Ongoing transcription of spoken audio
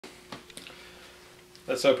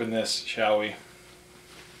Let's open this, shall we?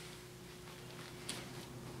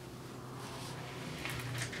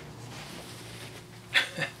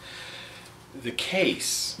 The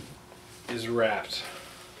case is wrapped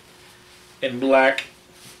in black.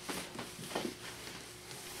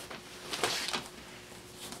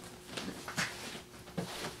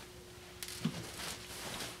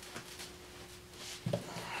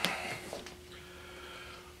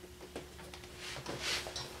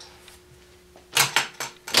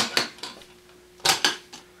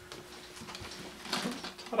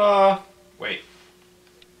 Ta-da! Wait.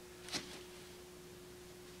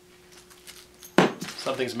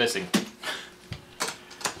 Something's missing.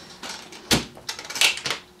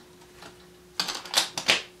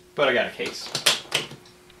 But I got a case.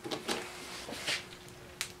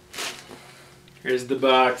 Here's the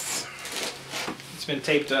box. It's been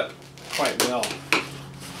taped up quite well.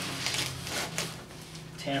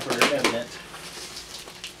 Tamper evident.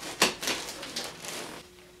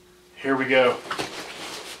 Here we go.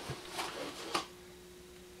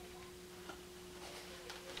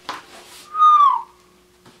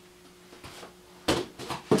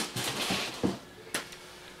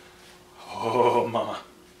 Oh, mama.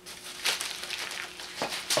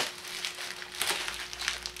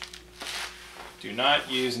 Do not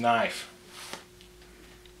use knife.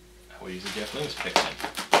 I will use a Jeff Loomis pick then.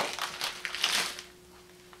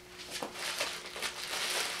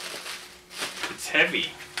 It's heavy,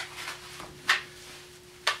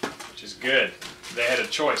 which is good. They had a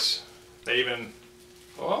choice. They even,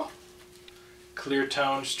 oh, clear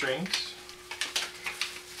tone strings.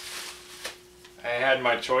 I had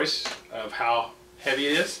my choice of how heavy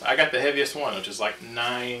it is. I got the heaviest one, which is like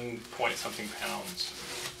 9 point something pounds.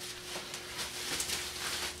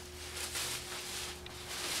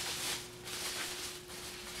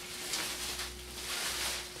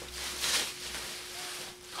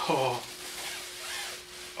 Oh,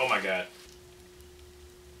 oh my God.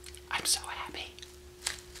 I'm so happy.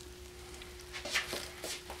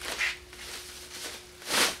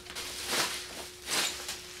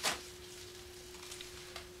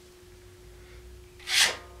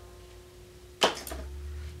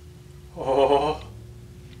 Oh,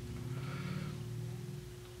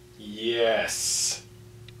 yes.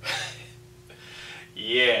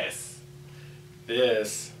 Yes,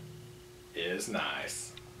 this is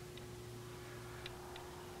nice.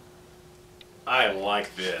 I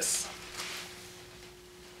like this.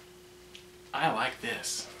 I like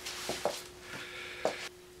this.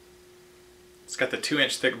 It's got the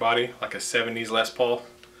 2-inch thick body, like a 70s Les Paul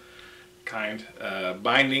kind.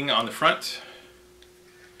 Binding on the front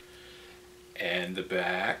and the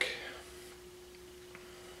back.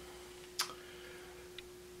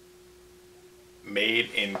 Made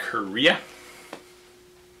in Korea.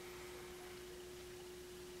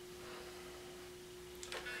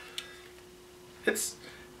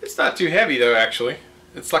 It's not too heavy though, actually.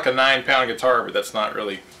 It's like a 9-pound guitar, but that's not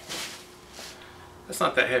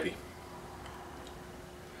that heavy.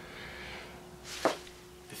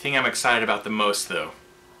 The thing I'm excited about the most though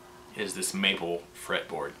is this maple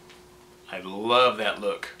fretboard. I love that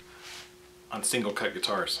look on single cut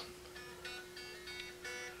guitars.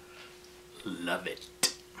 Love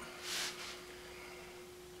it.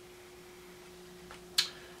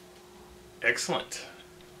 Excellent.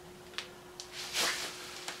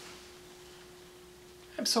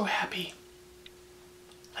 I'm so happy.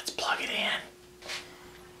 Let's plug it in.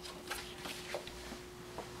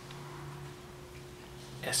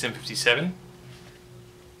 SM57,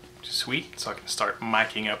 which is sweet, so I can start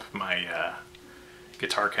miking up my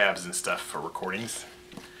guitar cabs and stuff for recordings,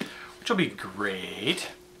 which will be great.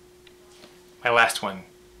 My last one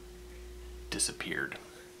disappeared.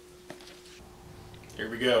 Here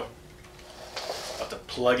we go. About to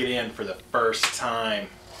plug it in for the first time.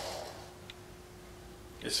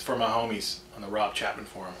 This is for my homies on the Rob Chapman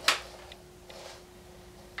forum.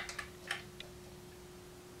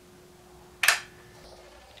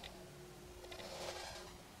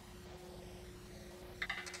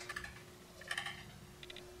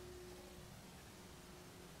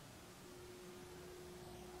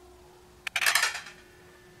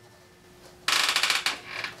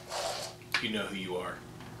 You know who you are.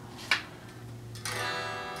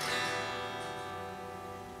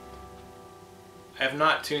 I have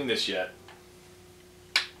not tuned this yet.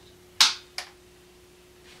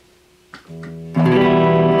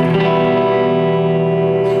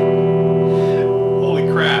 Holy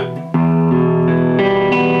crap.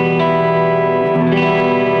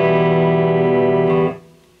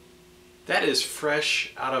 That is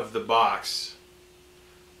fresh out of the box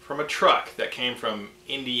from a truck that came from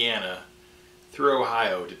Indiana through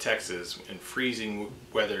Ohio to Texas in freezing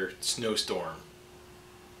weather snowstorm.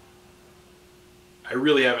 I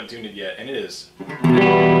really haven't tuned it yet, and it is.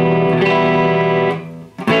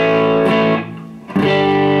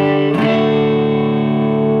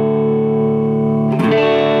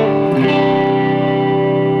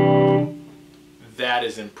 That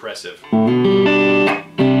is impressive.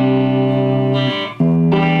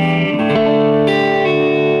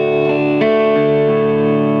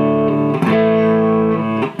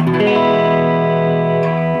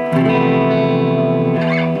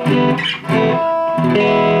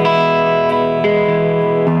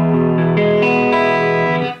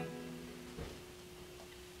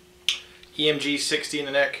 EMG 60 in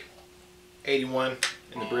the neck, 81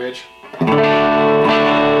 in the bridge.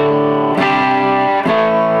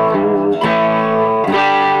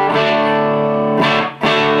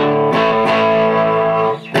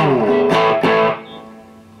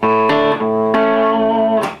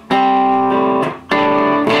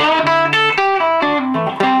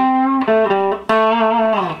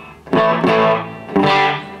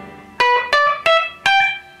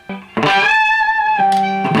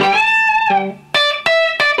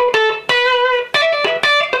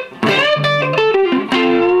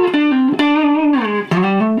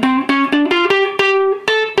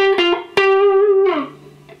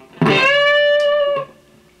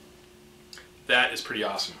 That is pretty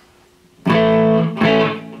awesome.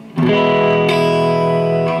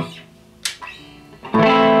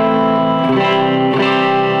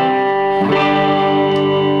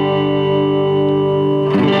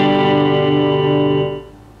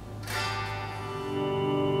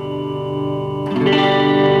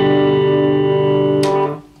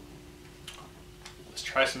 Let's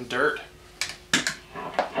try some dirt.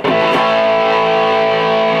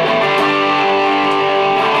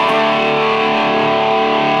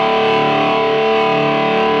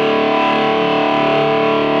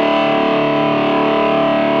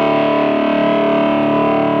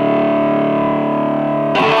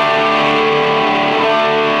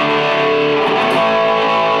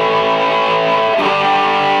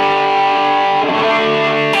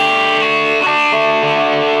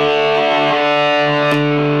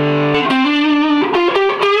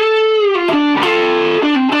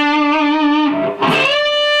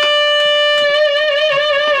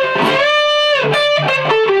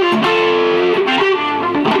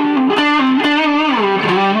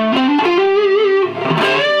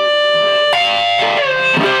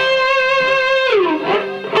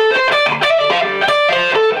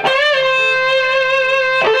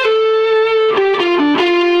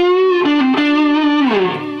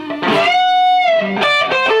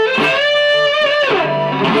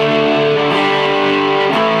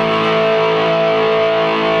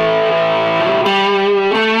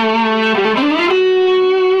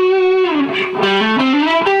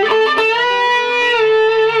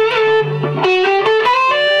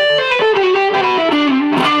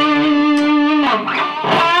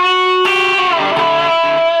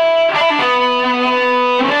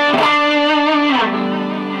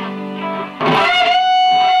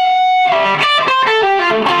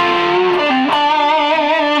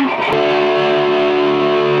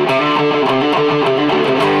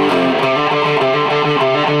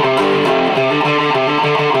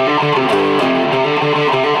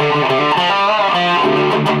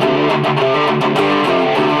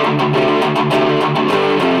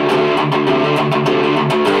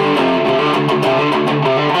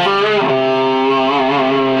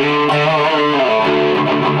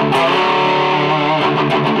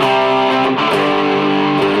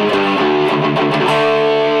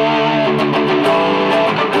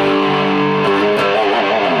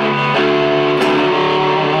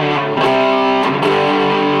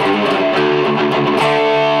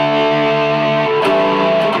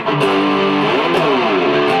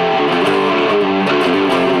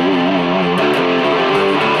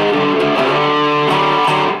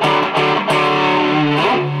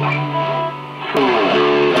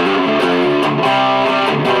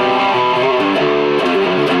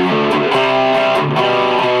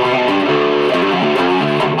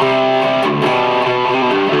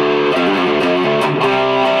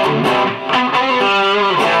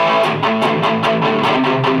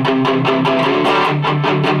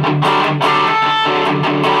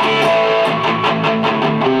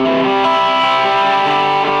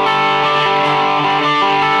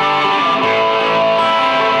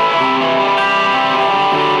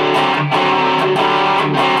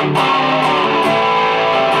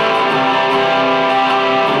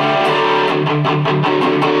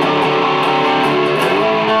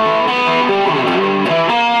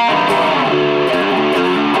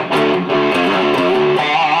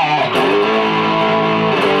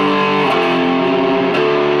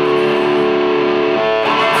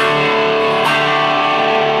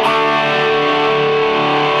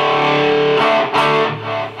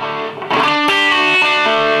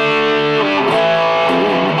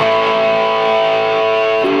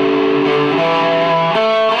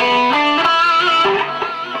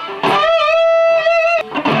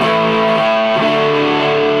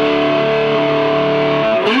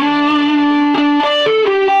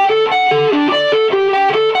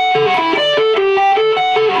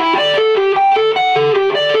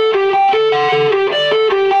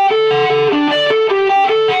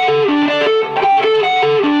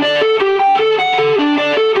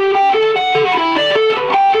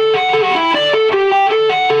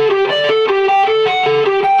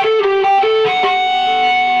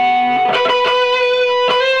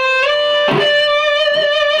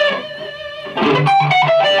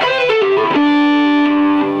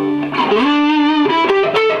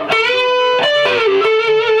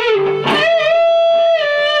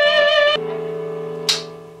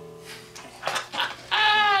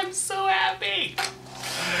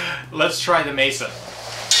 Let's try the Mesa.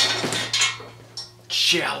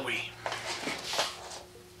 Shall we?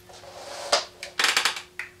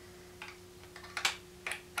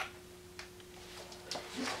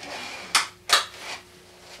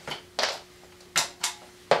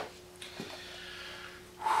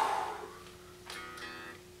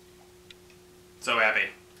 So happy.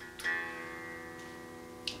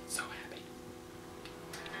 So happy.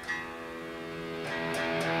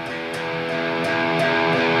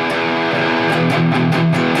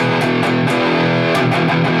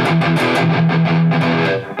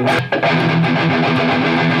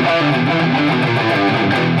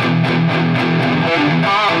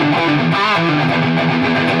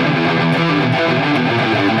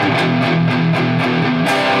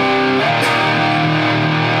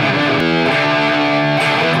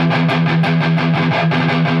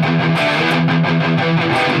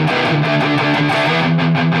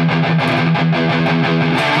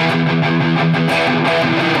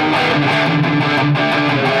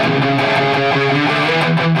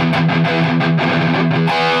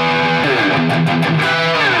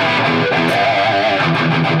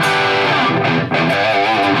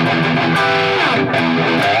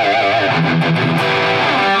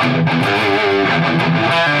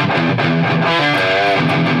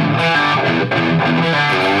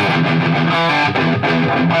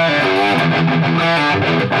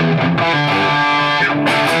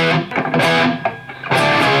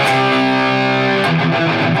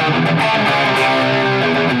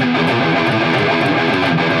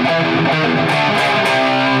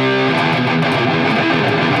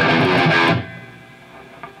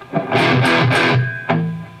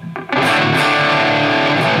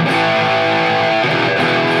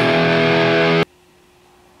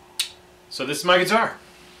 So this is my guitar.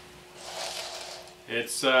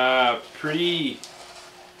 It's pretty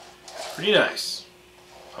nice.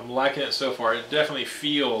 I'm liking it so far. It definitely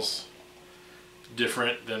feels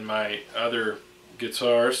different than my other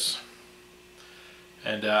guitars,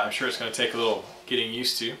 and I'm sure it's going to take a little getting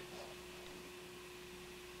used to.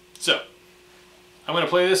 So I'm going to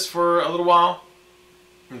play this for a little while,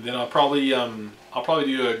 and then I'll probably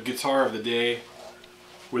do a guitar of the day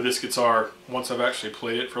with this guitar once I've actually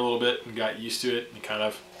played it for a little bit and got used to it and kind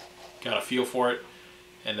of got a feel for it,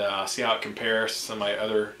 and see how it compares to some of my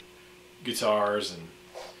other guitars and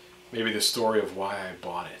maybe the story of why I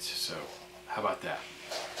bought it. So how about that?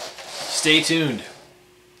 Stay tuned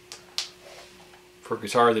for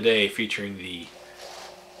Guitar of the Day featuring the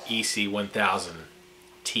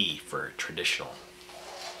EC-1000T for traditional.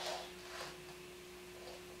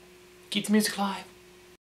 Keep the music alive.